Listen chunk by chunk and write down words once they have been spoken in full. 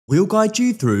We'll guide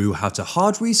you through how to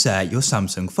hard reset your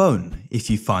Samsung phone. If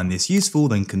you find this useful,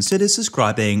 then consider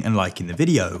subscribing and liking the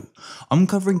video. I'm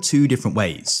covering two different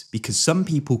ways, because some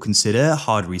people consider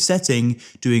hard resetting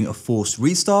doing a forced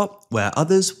restart, where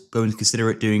others go and consider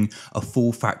it doing a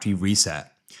full factory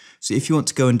reset. So if you want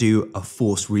to go and do a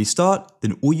forced restart,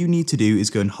 then all you need to do is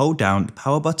go and hold down the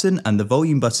power button and the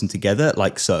volume button together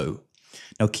like so.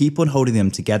 Now keep on holding them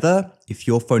together. If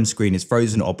your phone screen is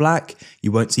frozen or black,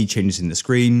 you won't see changes in the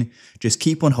screen. Just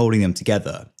keep on holding them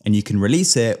together and you can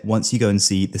release it once you go and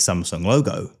see the Samsung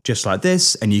logo. Just like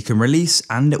this, and you can release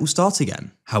and it will start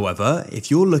again. However,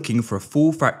 if you're looking for a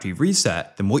full factory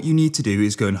reset, then what you need to do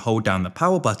is go and hold down the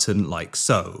power button like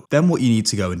so. Then what you need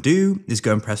to go and do is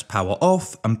go and press power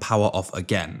off and power off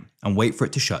again and wait for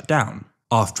it to shut down.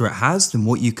 After it has, then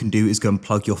what you can do is go and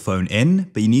plug your phone in,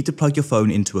 but you need to plug your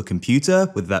phone into a computer,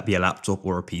 whether that be a laptop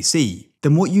or a PC.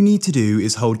 Then what you need to do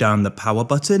is hold down the power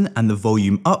button and the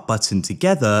volume up button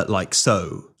together like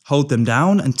so. Hold them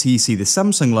down until you see the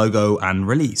Samsung logo and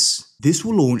release. This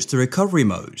will launch the recovery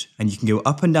mode, and you can go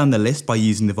up and down the list by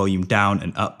using the volume down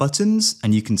and up buttons,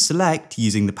 and you can select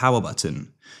using the power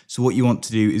button. So what you want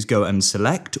to do is go and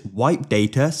select wipe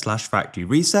data / factory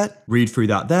reset, read through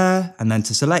that there, and then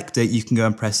to select it, you can go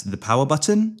and press the power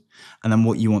button. And then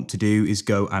what you want to do is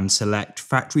go and select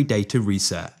factory data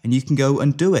reset, and you can go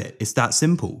and do it. It's that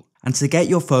simple. And to get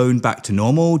your phone back to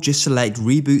normal, just select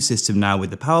reboot system now with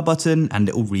the power button and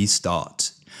it will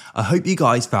restart. I hope you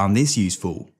guys found this useful.